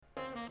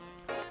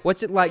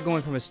What's it like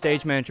going from a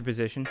stage manager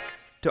position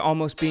to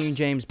almost being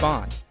James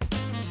Bond?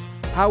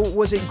 How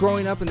was it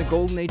growing up in the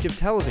golden age of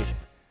television?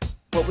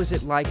 What was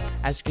it like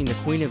asking the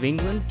Queen of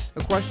England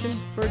a question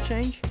for a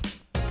change?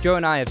 Joe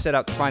and I have set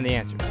out to find the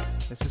answers.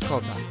 This is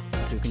Call Time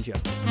with Duke and Joe.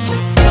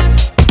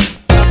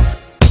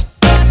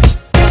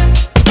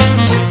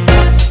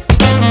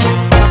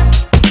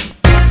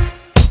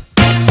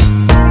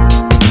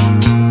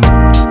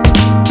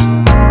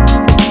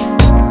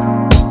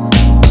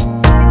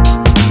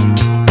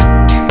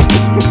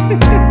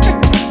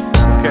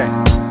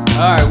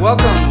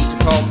 Welcome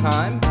to Call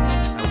Time.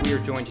 We are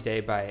joined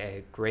today by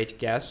a great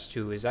guest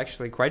who is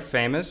actually quite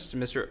famous,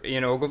 Mr.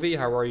 Ian Ogilvy.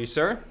 How are you,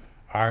 sir?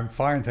 I'm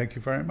fine, thank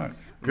you very much.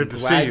 Good to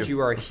see Glad you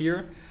are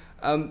here.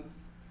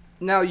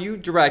 Now, you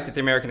direct at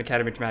the American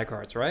Academy of Dramatic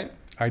Arts, right?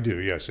 I do,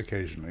 yes,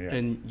 occasionally, yeah.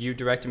 And you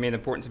directed me in The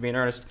Importance of Being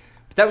Earnest.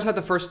 But that was not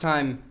the first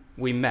time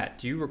we met.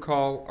 Do you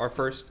recall our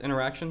first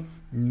interaction?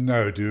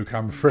 No, Duke,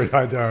 I'm afraid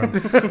I don't.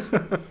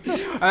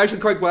 I'm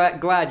actually quite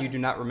glad you do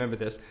not remember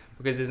this,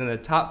 because it's in the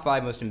top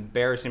 5 most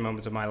embarrassing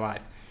moments of my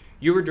life.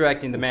 You were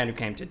directing The Man Who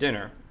Came to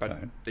Dinner, but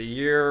a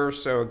year or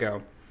so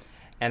ago,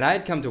 and I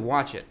had come to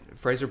watch it.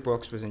 Fraser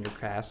Brooks was in your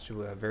cast,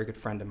 who a very good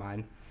friend of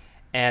mine,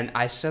 and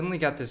I suddenly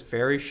got this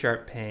very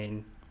sharp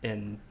pain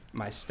in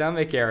my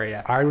stomach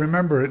area. I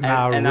remember it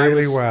now and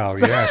really well,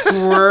 yes.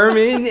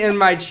 Squirming in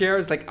my chair.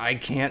 It's like, I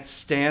can't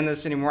stand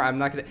this anymore. I'm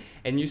not going to...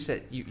 And you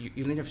said, you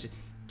leaned over and said,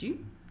 do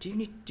you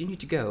need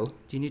to go?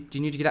 Do you need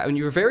to get out? And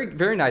you were very,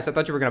 very nice. I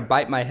thought you were going to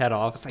bite my head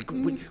off. It's like,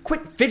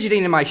 quit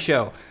fidgeting in my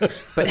show.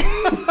 But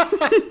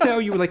no,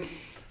 you were like,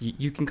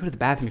 you can go to the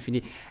bathroom if you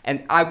need.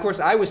 And of course,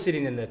 I was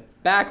sitting in the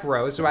back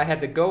row, so I had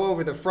to go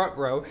over the front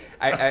row.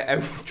 I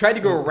tried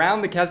to go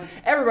around the cast.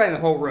 Everybody in the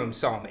whole room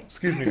saw me.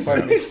 Excuse me,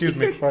 pardon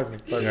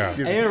me. Yeah.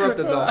 I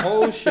interrupted the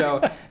whole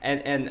show,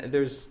 and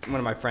there's one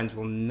of my friends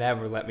will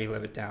never let me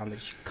live it down. That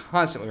she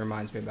constantly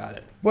reminds me about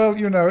it. Well,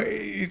 you know,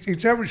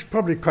 it's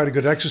probably quite a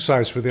good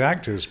exercise for the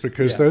actors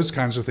because those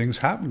kinds of things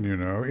happen, you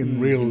know, in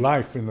real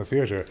life in the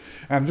theatre,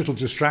 and little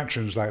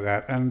distractions like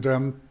that.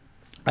 And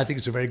I think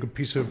it's a very good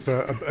piece of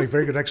a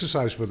very good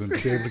exercise for them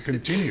to be able to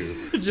continue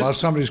while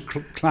somebody's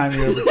climbing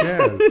over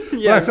chairs.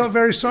 Yeah. But I felt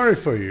very sorry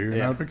for you, you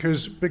know,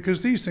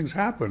 because these things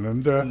happen,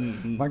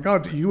 and my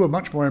God, you were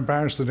much more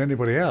embarrassed than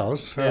anybody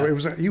else. So it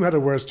was you had a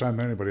worse time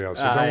than anybody else.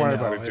 So don't worry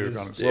about it, Duke.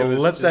 Honestly. Well,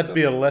 let that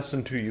be a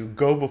lesson to you.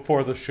 Go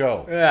before the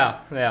show. Yeah,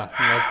 I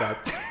like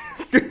that.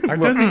 I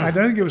don't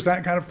think it was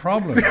that kind of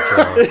problem.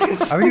 I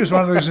think it was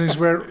one of those things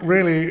where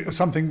really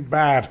something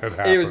bad had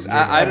happened. It was.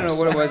 I don't know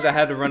what it was. I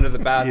had to run to the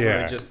bathroom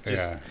and just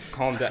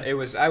calm down. It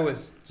was.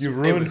 You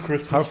ruined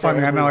Christmas. How funny!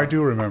 Now I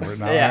do remember it.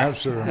 Now I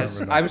absolutely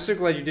remember. I'm so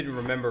glad you didn't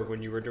remember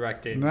when you were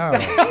directing. No,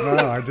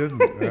 I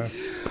didn't. Yeah.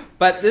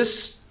 But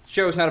this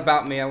show is not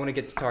about me. I want to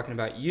get to talking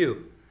about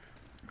you,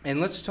 and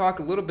let's talk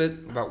a little bit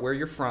about where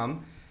you're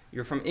from.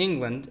 You're from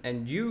England,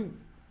 and you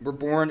were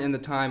born in the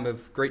time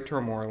of great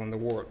turmoil in the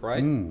war,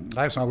 right?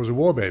 I was a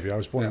war baby. I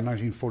was born in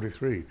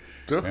 1943.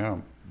 Yeah.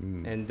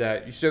 And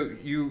so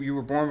you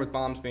were born with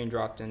bombs being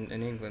dropped in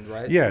England,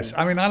 right? Yes.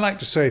 I mean, I like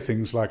to say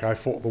things like I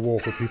fought the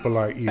war for people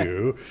like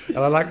you, and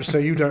I like to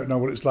say you don't know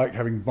what it's like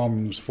having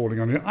bombs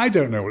falling on you. I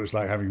don't know what it's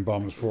like having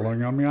bombs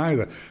falling on me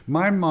either.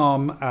 My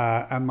mom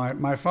and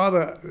my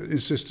father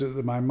insisted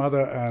that my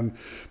mother and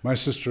my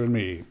sister and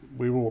me,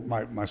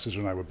 my sister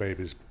and I were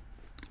babies,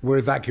 were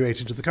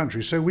evacuated to the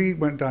country. So we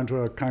went down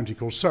to a county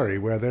called Surrey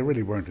where there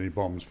really weren't any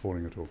bombs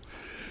falling at all.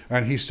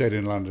 And he stayed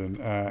in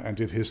London and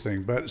did his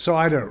thing. So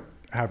I don't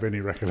have any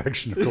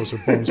recollection, of course,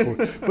 of bombs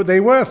falling. But they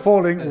were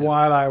falling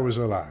while I was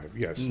alive.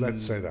 Yes,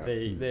 let's say that.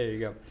 There you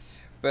go.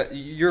 But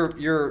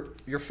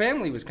your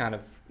family was kind of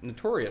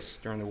notorious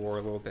during the war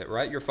a little bit,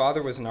 right? Your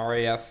father was an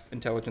RAF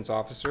intelligence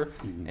officer,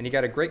 and he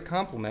got a great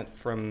compliment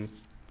from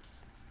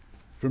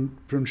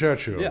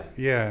Churchill.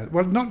 Yeah.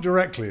 Well, not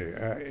directly.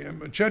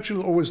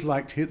 Churchill always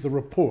liked the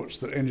reports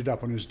that ended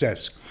up on his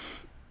desk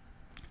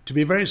to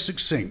be very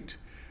succinct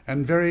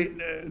and very.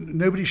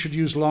 Nobody should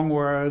use long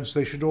words.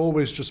 They should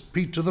always just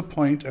be to the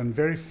point and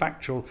very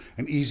factual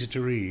and easy to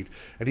read.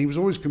 And he was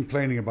always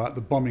complaining about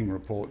the bombing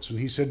reports. And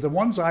he said, the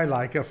ones I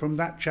like are from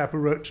that chap who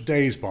wrote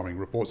today's bombing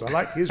reports. I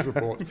like his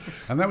report.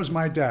 And that was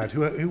my dad,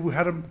 who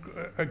had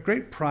a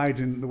great pride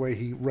in the way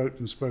he wrote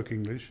and spoke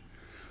English.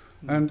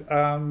 And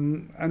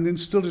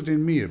instilled it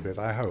in me a bit,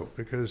 I hope,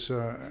 because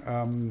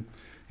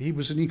he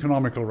was an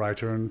economical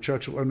writer, and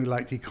Churchill only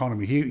liked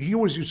economy. He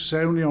always used to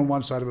say only on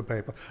one side of a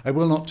paper, I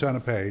will not turn a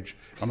page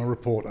on a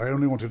report. I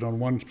only want it on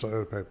one side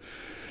of a paper.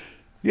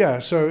 Yeah,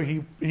 so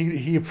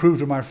he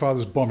approved of my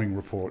father's bombing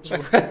reports.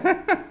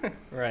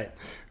 Right.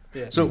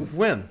 Yeah. So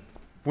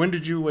when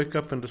did you wake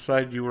up and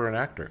decide you were an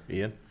actor,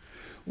 Ian?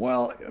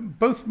 Well,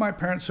 both my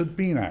parents had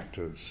been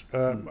actors.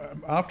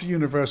 After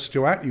university,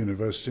 or at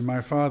university, my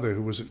father,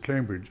 who was at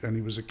Cambridge, and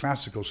he was a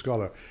classical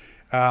scholar,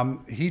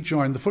 he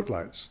joined the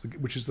Footlights,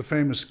 which is the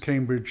famous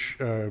Cambridge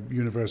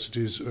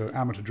University's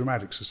amateur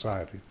dramatic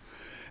society.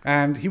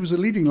 And he was a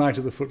leading light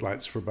of the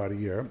Footlights for about a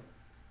year.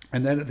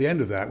 And then at the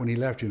end of that, when he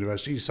left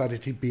university, he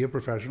decided he'd be a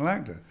professional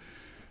actor.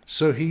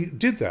 So he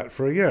did that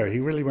for a year. He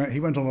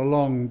went on a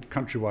long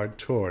countrywide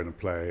tour in a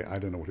play. I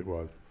don't know what it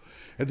was.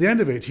 At the end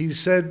of it, he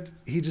said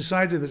he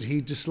decided that he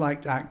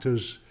disliked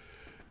actors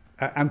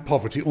and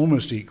poverty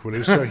almost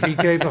equally, so he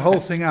gave the whole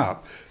thing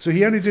up. So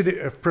he only did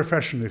it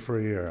professionally for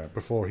a year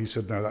before he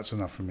said, no, that's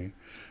enough for me.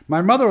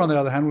 My mother, on the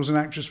other hand, was an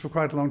actress for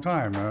quite a long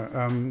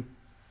time,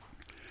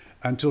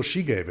 until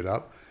she gave it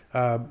up,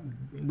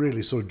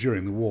 really sort of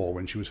during the war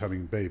when she was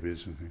having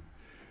babies and things.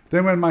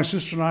 Then when my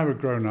sister and I were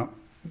grown up,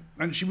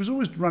 and she was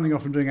always running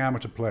off and doing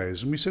amateur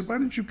plays, and we said, why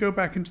don't you go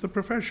back into the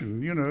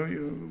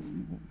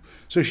profession,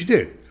 So she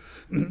did.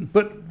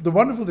 But the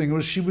wonderful thing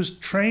was she was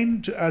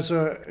trained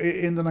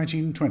in the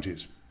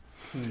 1920s,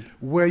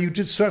 where you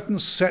did certain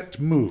set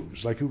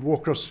moves, like you'd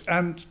walk across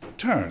and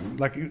turn,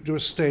 like you do a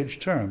stage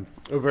turn.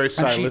 Oh, very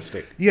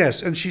stylistic.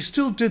 Yes, and she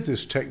still did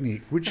this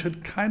technique, which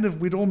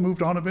had we'd all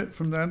moved on a bit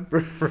from then.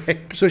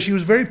 Right. So she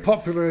was very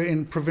popular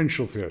in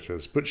provincial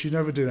theatres, but she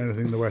never did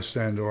anything in the West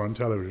End or on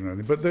television or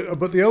anything.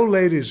 But the old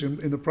ladies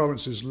in the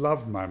provinces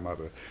loved my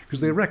mother because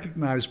they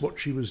recognised what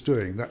she was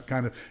doing, that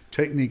kind of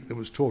technique that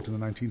was taught in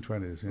the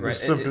 1920s. It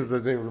was something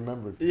that they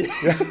remembered.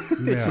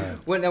 Yeah.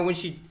 When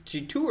she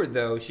toured,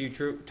 though, she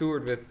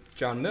toured with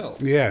John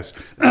Mills. Yes,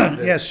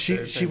 yes.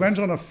 She went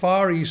on a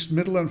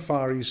Middle and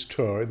Far East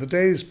tour in the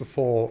days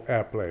before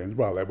airplanes.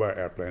 Well, there were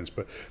airplanes,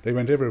 but they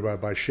went everywhere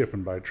by ship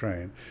and by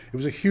train. It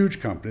was a huge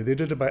company. They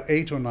did about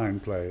 8 or 9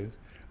 plays.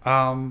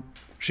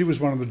 She was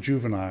one of the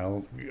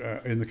juvenile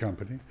in the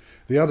company.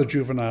 The other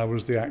juvenile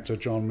was the actor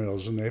John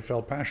Mills, and they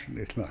fell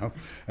passionately in love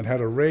and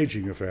had a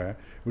raging affair,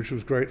 which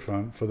was great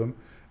fun for them.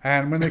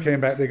 And when they came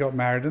back, they got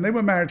married, and they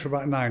were married for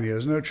about 9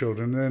 years, no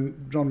children. And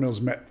then John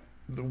Mills met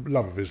the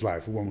love of his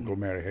life, a woman called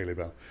Mary Haley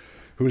Bell,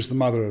 who was the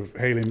mother of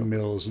Haley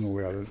Mills and all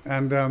the others.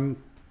 And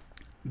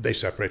they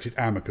separated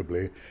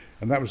amicably,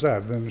 and that was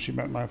that. Then she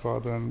met my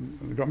father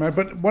and got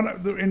married.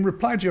 But in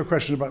reply to your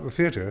question about the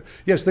theatre,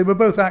 yes, they were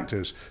both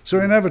actors, so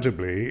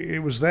inevitably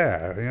it was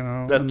there,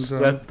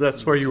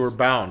 That's where you were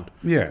bound.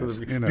 Yes.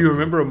 Do you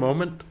remember a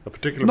moment, a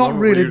particular Not moment?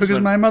 Not really,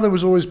 because my mother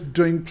was always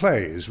doing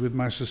plays with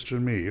my sister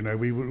and me.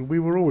 We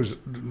were always.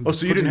 Oh,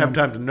 so you didn't have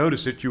time to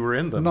notice it? You were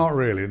in them. Not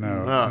really,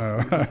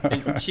 no.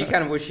 And she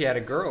kind of wished she had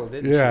a girl,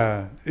 didn't she?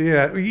 Yeah.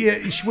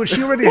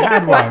 She already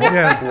had one.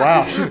 Yeah.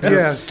 Wow.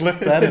 Yes. Slip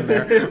that in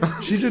there.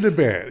 She did a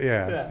bit.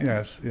 Yeah.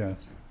 Yes.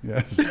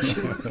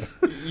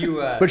 You.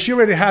 But she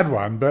already had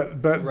one.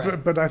 But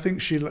Right. I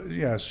think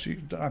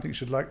I think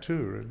she'd like two.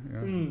 Really.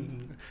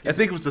 Yeah. I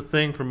think it was a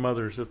thing for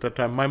mothers at that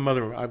time. My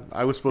mother,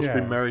 I was supposed to be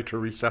Yeah. Mary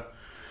Teresa,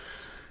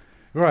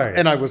 Right.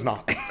 and I was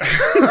not.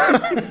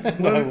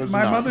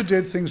 My mother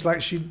did things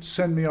like she'd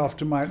send me off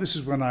to this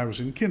is when I was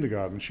in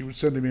kindergarten. She would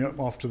send me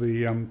off to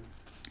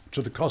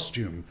the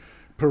costume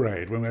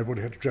parade when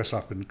everybody had to dress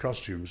up in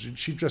costumes.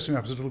 She'd dress me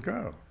up as a little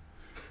girl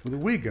with a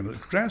wig and a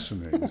dress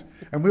and things.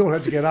 And we all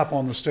had to get up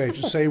on the stage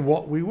and say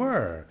what we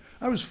were.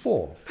 I was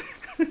 4.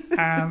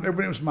 And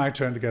when it was my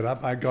turn to get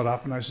up, I got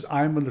up and I said,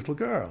 I'm a little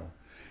girl.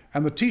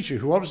 And the teacher,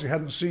 who obviously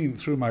hadn't seen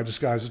through my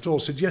disguise at all,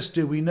 said, yes,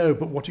 dear, we know,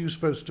 but what are you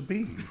supposed to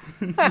be?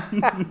 And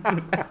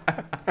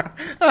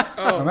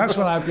that's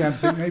when I began to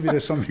think maybe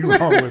there's something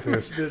wrong with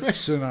this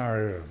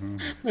scenario.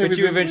 But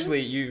you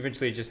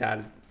eventually just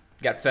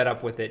got fed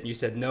up with it, and you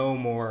said no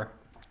more.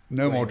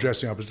 No more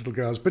dressing up as little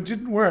girls. But it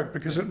didn't work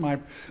because at my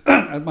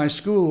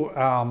school,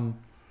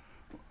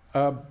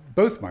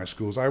 both my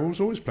schools, I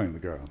was always playing the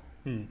girl.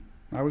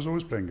 I was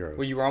always playing girls.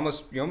 Well, you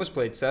almost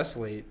played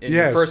Cecily in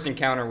Yes. your first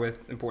encounter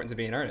with Importance of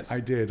Being Earnest. I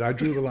did. I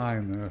drew the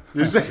line there.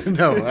 You say,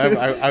 no,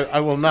 I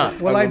will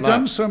not. Well, I will I'd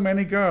done not. so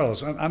many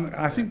girls, and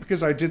I think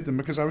because I did them,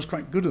 because I was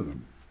quite good at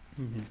them.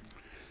 Mm-hmm.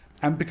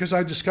 And because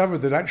I discovered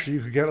that actually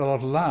you could get a lot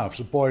of laughs.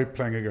 A boy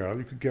playing a girl,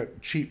 you could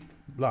get cheap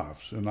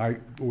laughs, and I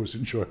always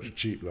enjoyed a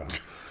cheap laugh.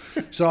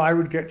 So I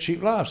would get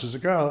cheap laughs as a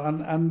girl,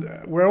 and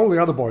where all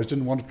the other boys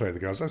didn't want to play the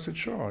girls, I said,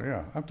 sure,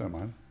 yeah, I don't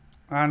mind.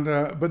 And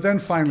but then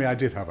finally I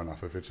did have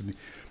enough of it, and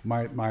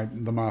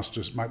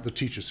the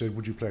teacher said,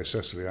 would you play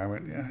Cecily? I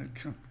went, yeah,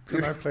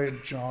 could I play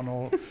John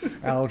or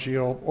Algie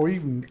or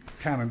even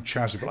Canon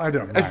Chasuble? I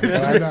don't mind.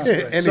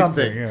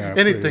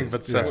 Anything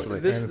but Cecily.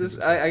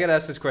 I got to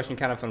ask this question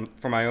kind of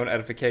for my own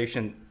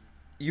edification.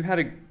 You had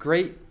a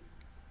great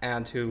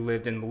aunt who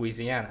lived in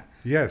Louisiana.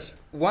 Yes.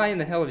 Why in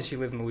the hell did she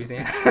live in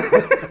Louisiana?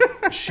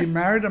 She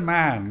married a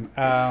man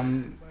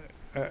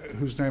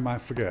whose name I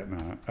forget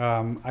now.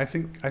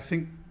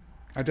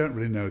 I don't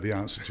really know the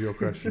answer to your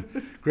question.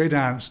 Great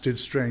aunts did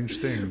strange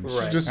things.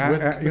 Right. Just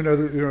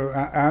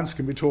aunts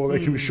can be tall,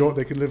 they can be short,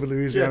 they can live in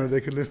Louisiana,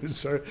 they can live in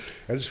Surrey.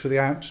 And it's for the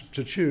aunt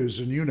to choose,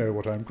 and you know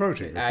what I'm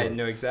quoting. I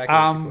know exactly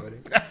what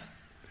you're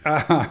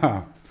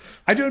quoting.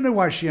 I don't know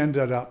why she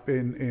ended up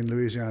in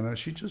Louisiana.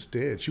 She just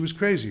did. She was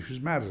crazy. She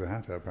was mad as a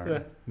hatter,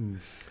 apparently. Yeah.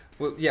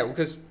 Well, yeah,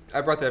 because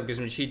I brought that up because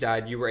when she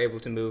died, you were able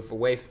to move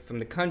away from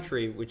the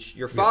country, which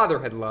your father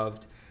had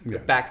loved,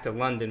 but back to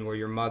London, where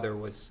your mother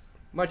was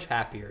much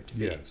happier to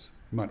be. Yes,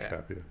 much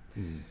happier.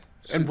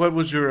 And what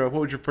was your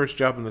first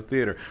job in the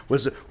theater?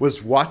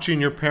 Was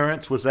watching your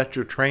parents? Was that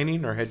your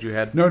training, or had you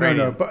had No, training?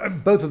 no.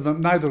 But both of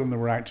them, neither of them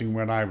were acting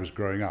when I was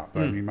growing up.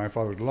 I mean, my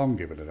father had long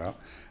given it up,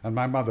 and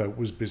my mother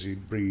was busy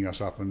bringing us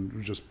up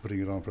and just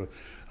putting it on for.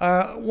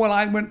 Well,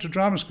 I went to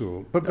drama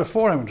school, but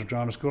before I went to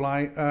drama school,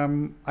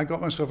 I got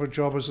myself a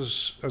job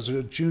as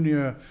a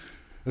junior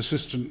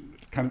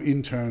assistant, kind of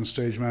intern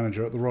stage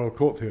manager at the Royal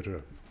Court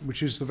Theatre,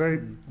 which is the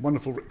very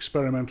wonderful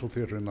experimental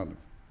theatre in London.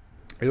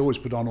 It always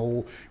put on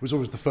it was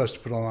always the first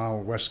to put on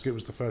Arnold Westcott, it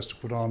was the first to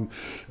put on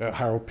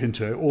Harold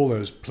Pinter, all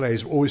those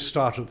plays always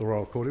started at the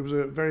Royal Court. It was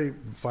a very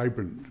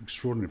vibrant,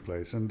 extraordinary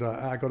place, and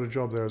I got a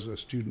job there as a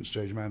student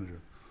stage manager.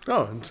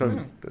 Oh, and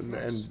so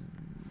and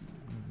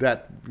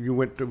that you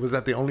went. Was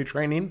that the only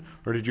training,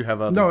 or did you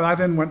have other? No, I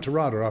then went to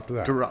RADA after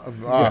that.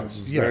 Yes,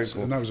 very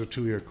cool. and that was a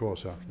 2-year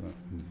course after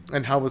that.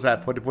 And how was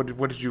that?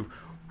 What did you?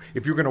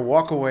 If you're going to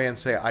walk away and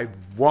say, I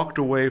walked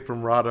away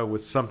from RADA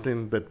with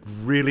something that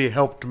really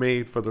helped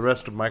me for the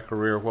rest of my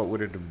career, what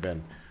would it have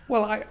been?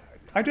 Well,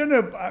 I don't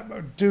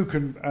know, Duke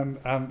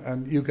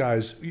and you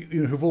guys,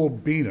 who've all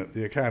been at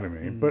the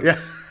Academy, but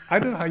I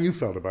don't know how you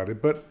felt about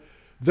it, but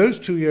those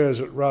 2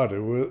 years at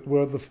RADA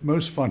were the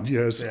most fun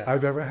years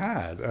I've ever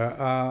had.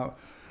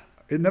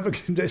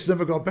 It's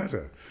never got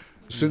better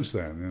since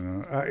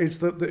then.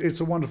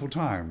 It's a wonderful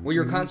time. Well,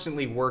 you're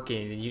constantly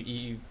working, and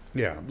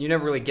you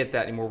never really get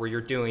that anymore, where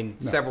you're doing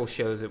several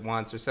shows at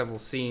once or several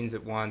scenes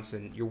at once,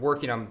 and you're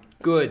working on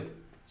good,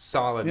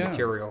 solid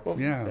material. Well,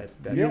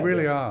 you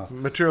really are.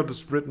 Material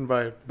that's written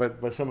by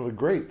some of the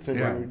greats,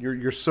 and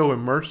you're so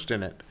immersed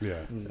in it.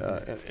 Yeah,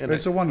 and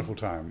it's a wonderful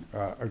time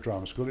at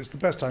drama school. It's the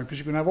best time because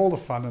you can have all the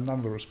fun and none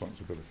of the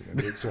responsibility,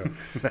 and it's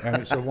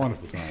a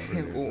wonderful time.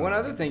 Really. Well, one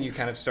other thing you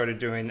kind of started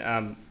doing,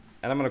 and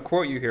I'm going to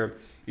quote you here.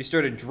 You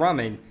started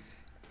drumming,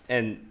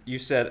 and you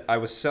said, "I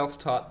was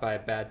self-taught by a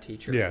bad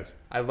teacher." Yes.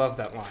 I love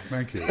that line.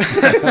 Thank you.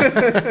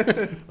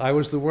 I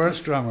was the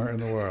worst drummer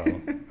in the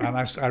world, and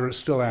I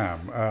still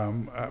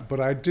am. But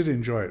I did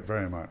enjoy it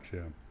very much.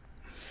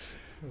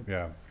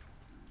 Yeah.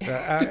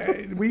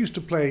 We used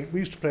to play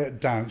at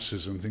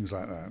dances and things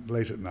like that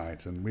late at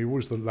night, and we were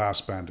always the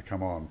last band to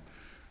come on.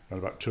 At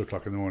about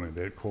 2:00 in the morning,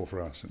 they'd call for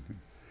us. And,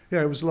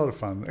 it was a lot of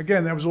fun.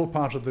 Again, that was all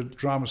part of the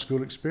drama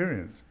school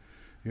experience.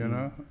 You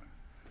know.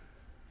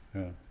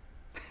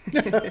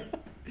 Yeah.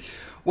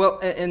 Well,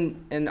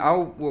 and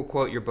will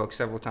quote your book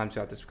several times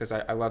throughout this because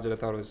I loved it. I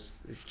thought it's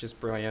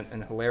just brilliant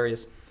and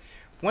hilarious.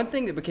 One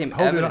thing that became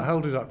evident...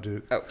 Hold it up,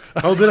 dude. Oh.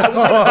 Hold it up.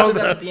 Hold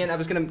it up at the end. I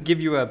was going to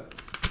give you a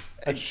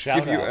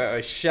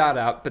shout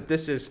out, but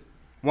this is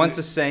Once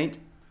a Saint.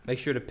 Make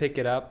sure to pick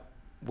it up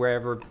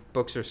wherever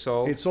books are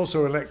sold. It's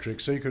also electric,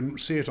 so you can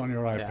see it on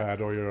your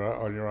iPad or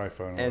on your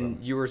iPhone.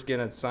 And you were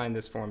going to sign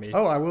this for me.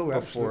 Oh, I will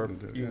before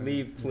you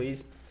leave,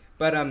 please.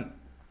 But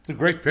it's a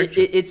great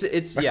picture.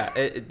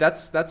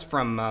 That's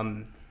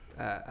from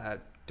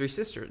Three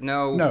Sisters.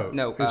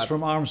 No. It's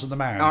from Arms of the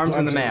Man. Arms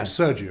of the Man.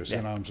 Sergius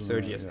in Arms of the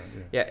Man. Sergius.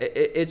 Yeah.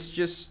 It's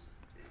just.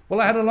 Well,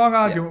 I had a long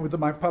argument with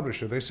my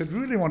publisher. They said,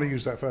 "Really want to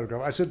use that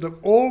photograph?" I said, "Look,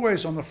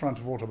 always on the front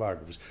of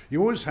autobiographies,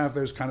 you always have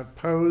those kind of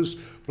posed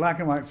black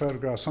and white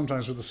photographs,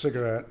 sometimes with a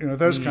cigarette,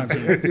 those kinds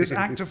of these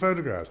actor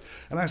photographs."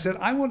 And I said,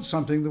 "I want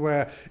something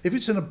where if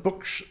it's in a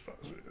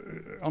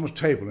on a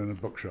table in a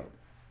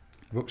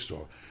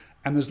bookstore,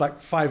 and there's like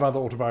 5 other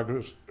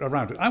autobiographies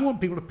around it, I want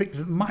people to pick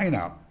mine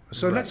up.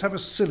 So let's have a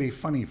silly,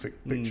 funny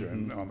picture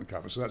on the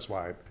cover." So that's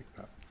why I picked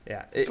that.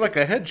 Yeah, it's like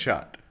a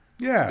headshot.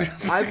 Yeah,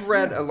 I've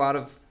read a lot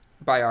of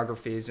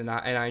biographies, and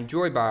I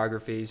enjoy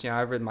biographies.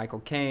 I've read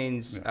Michael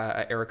Caine's,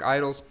 Eric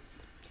Idle's,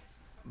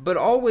 but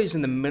always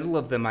in the middle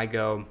of them, I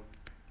go,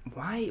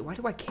 why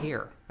do I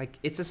care? Like,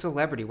 it's a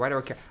celebrity. Why do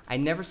I care? I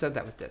never said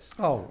that with this.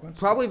 Oh,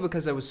 probably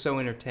because I was so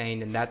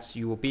entertained, and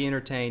you will be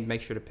entertained.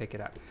 Make sure to pick it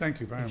up. Thank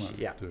you very much.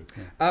 Yeah.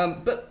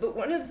 But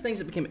one of the things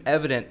that became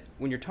evident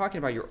when you're talking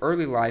about your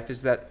early life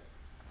is that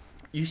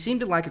you seem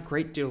to lack a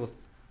great deal of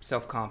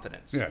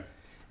self-confidence. Yeah.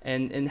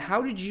 And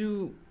how did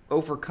you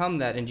overcome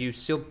that, and do you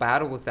still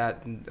battle with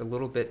that a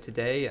little bit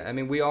today? I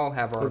mean, we all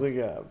have our... I think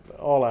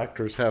all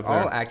actors have that.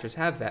 All actors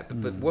have that,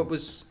 but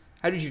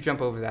how did you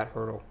jump over that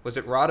hurdle? Was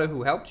it RADA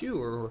who helped you,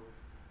 or...?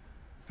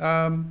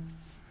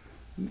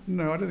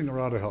 No, I don't think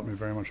RADA helped me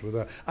very much with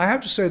that. I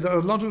have to say that a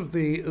lot of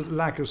the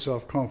lack of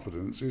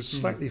self-confidence is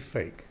slightly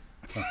fake.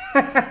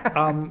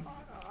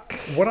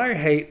 What I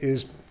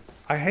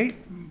hate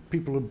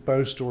people who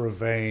boast or are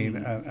vain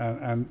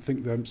and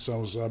think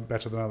themselves are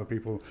better than other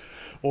people,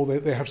 or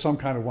they have some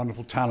kind of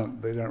wonderful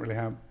talent they don't really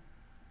have.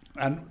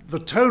 And the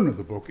tone of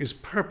the book is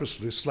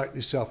purposely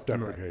slightly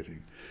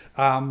self-deprecating.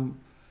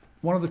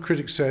 One of the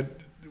critics said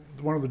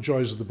one of the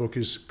joys of the book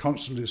is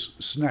constantly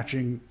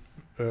snatching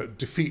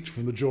defeat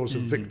from the jaws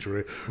of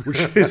victory, which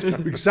is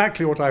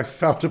exactly what I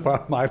felt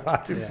about my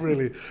life,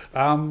 really.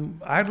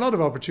 I had a lot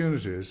of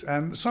opportunities,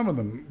 and some of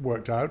them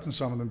worked out and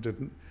some of them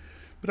didn't.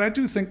 But I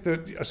do think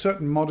that a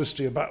certain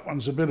modesty about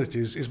one's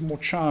abilities is more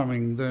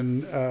charming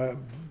than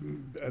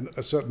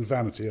a certain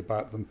vanity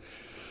about them,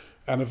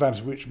 and a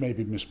vanity which may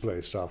be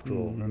misplaced after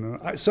all.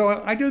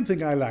 So I don't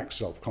think I lack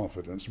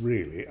self-confidence,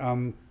 really.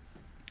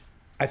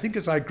 I think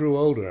as I grew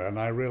older and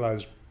I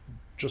realized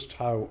just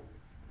how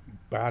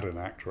bad an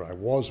actor I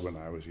was when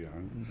I was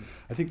young,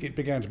 I think it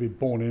began to be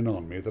borne in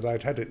on me that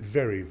I'd had it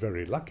very,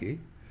 very lucky.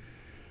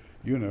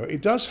 You know,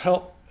 it does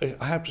help,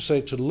 I have to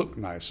say, to look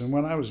nice. And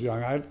when I was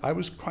young, I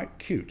was quite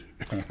cute.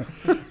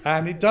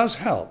 And it does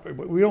help.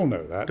 We all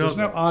know that. There's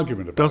no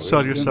argument about it. Don't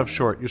sell yourself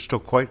short. You're still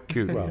quite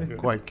cute. Well,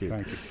 quite cute.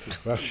 Thank you.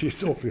 Well,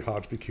 it's awfully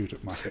hard to be cute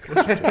at my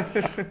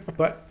age.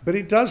 But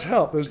it does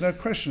help. There's no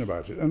question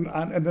about it.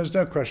 And there's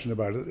no question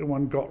about it that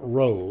one got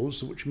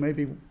roles which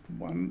maybe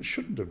one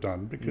shouldn't have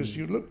done because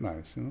you look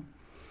nice, you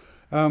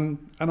know.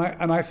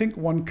 And I think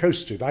one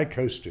coasted. I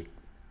coasted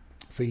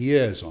for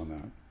years on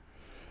that.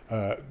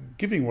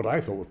 Giving what I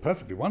thought were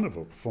perfectly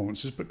wonderful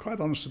performances, but quite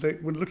honestly,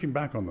 when looking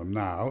back on them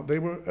now, they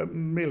were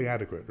merely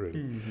adequate, really.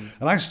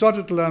 And I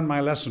started to learn my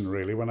lesson,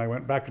 really, when I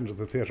went back into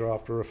the theatre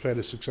after a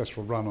fairly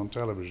successful run on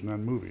television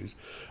and movies.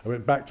 I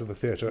went back to the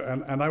theatre,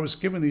 and I was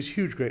given these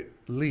huge, great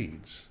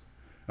leads.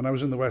 And I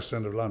was in the West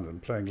End of London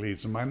playing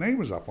leads, and my name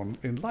was up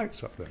in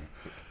lights up there.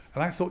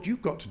 And I thought,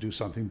 you've got to do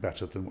something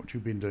better than what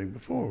you've been doing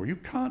before. You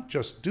can't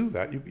just do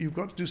that. You've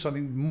got to do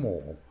something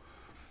more.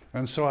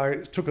 And so I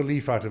took a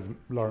leaf out of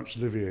Laurence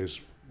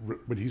Olivier's,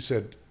 when he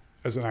said,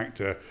 as an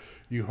actor,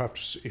 you have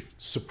to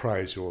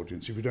surprise your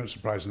audience. If you don't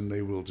surprise them,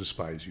 they will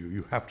despise you.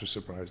 You have to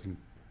surprise them.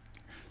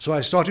 So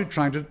I started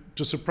trying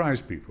to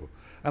surprise people.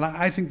 And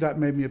I think that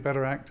made me a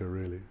better actor,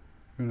 really.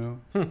 You know?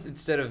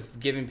 Instead of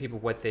giving people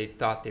what they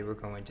thought they were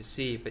going to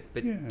see, but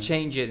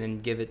change it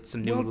and give it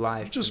some new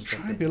life. Just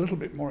try and be a little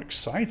bit more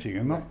exciting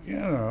and not, you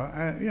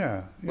know,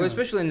 yeah. Well,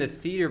 especially in the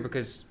theater,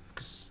 because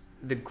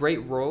the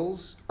great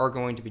roles are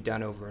going to be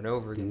done over and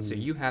over again, so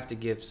you have to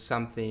give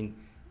something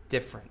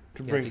different.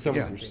 To bring some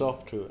of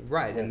yourself to it.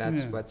 Right, and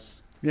that's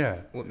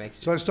what makes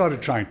it. So I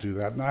started trying to do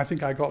that, and I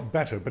think I got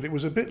better, but it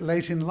was a bit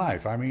late in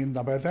life. I mean,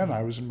 by then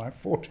I was in my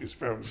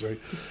 40s, so,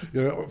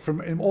 you know,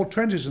 from in all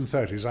 20s and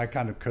 30s, I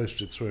kind of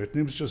coasted through it,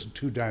 and it was just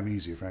too damn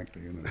easy,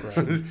 frankly. You know,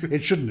 right.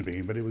 It shouldn't have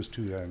been, but it was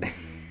too damn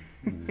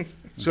easy.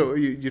 So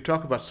you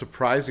talk about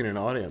surprising an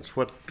audience.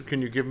 What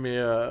can you give me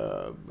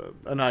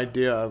an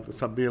idea of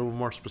something, be a little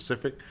more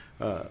specific?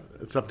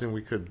 It's something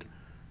we could.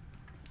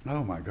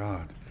 Oh my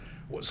God.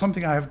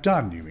 Something I have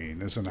done, you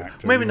mean, as an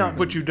actor? Maybe not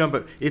what you've done,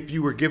 but if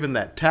you were given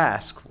that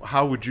task,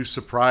 how would you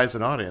surprise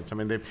an audience? I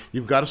mean,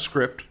 you've got a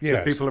script. Yes.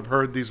 That people have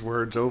heard these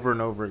words over and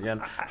over again.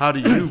 How do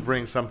you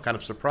bring some kind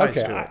of surprise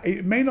to it?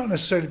 It may not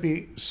necessarily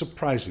be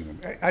surprising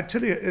them. I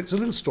tell you, it's a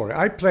little story.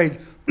 I played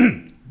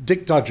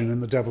Dick Dudgeon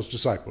in The Devil's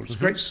Disciple. It's a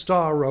great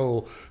star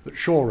role that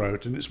Shaw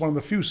wrote, and it's one of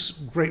the few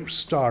great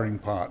starring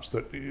parts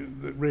that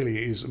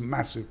really is a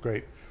massive,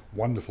 great,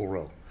 wonderful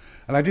role.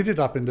 And I did it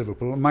up in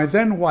Liverpool, and my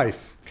then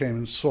wife came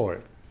and saw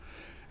it.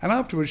 And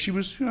afterwards she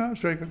was, it's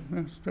very good,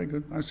 it's very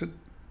good. I said,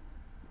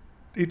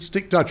 it's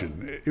Dick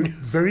Dudgeon.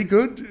 Very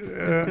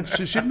good?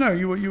 She said, no,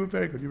 you were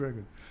very good, you were very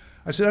good.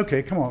 I said,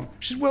 okay, come on.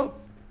 She said, well,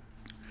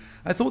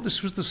 I thought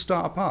this was the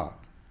star part.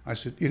 I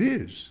said, it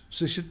is.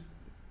 So she said,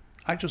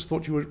 I just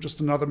thought you were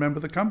just another member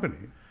of the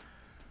company.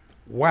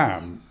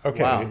 Wham.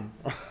 Okay. Wow.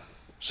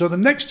 So the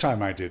next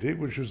time I did it,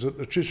 which was at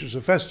the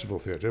Chichester Festival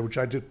Theatre, which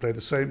I did play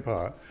the same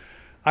part,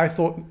 I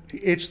thought,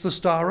 it's the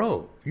star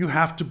role. You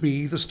have to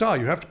be the star.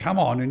 You have to come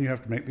on and you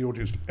have to make the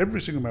audience, every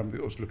single member of the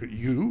audience, look at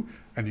you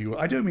and you.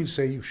 I don't mean to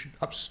say you should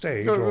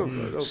upstage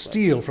or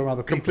steal from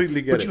other people.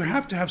 Completely get but it. you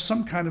have to have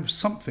some kind of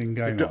something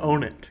going on. To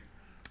own it.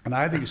 And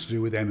I think it's to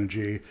do with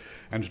energy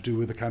and to do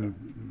with the kind of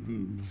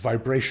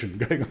vibration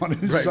going on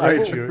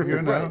inside you.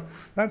 You know, Right.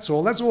 That's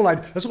all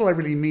I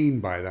really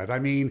mean by that. I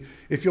mean,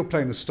 if you're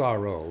playing the star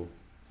role,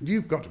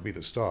 you've got to be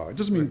the star. It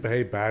doesn't mean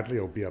behave badly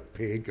or be a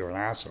pig or an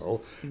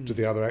asshole to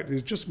the other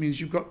actors. It just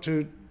means you've got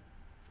to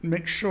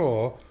make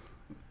sure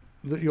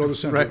that you're the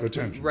center of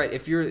attention. Right.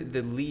 If you're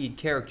the lead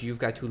character, you've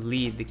got to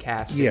lead the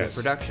cast in the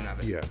production of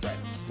it. Yeah.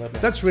 Right.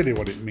 That's really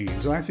what it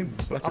means. And I think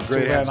That's up a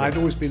great to then, answer. I'd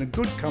always been a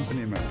good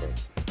company member.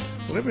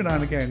 Well, every now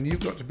and again, you've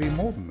got to be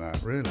more than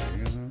that, really.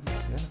 You know?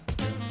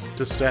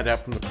 To stand out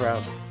from the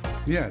crowd.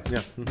 Yes.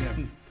 Yeah.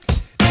 Yeah.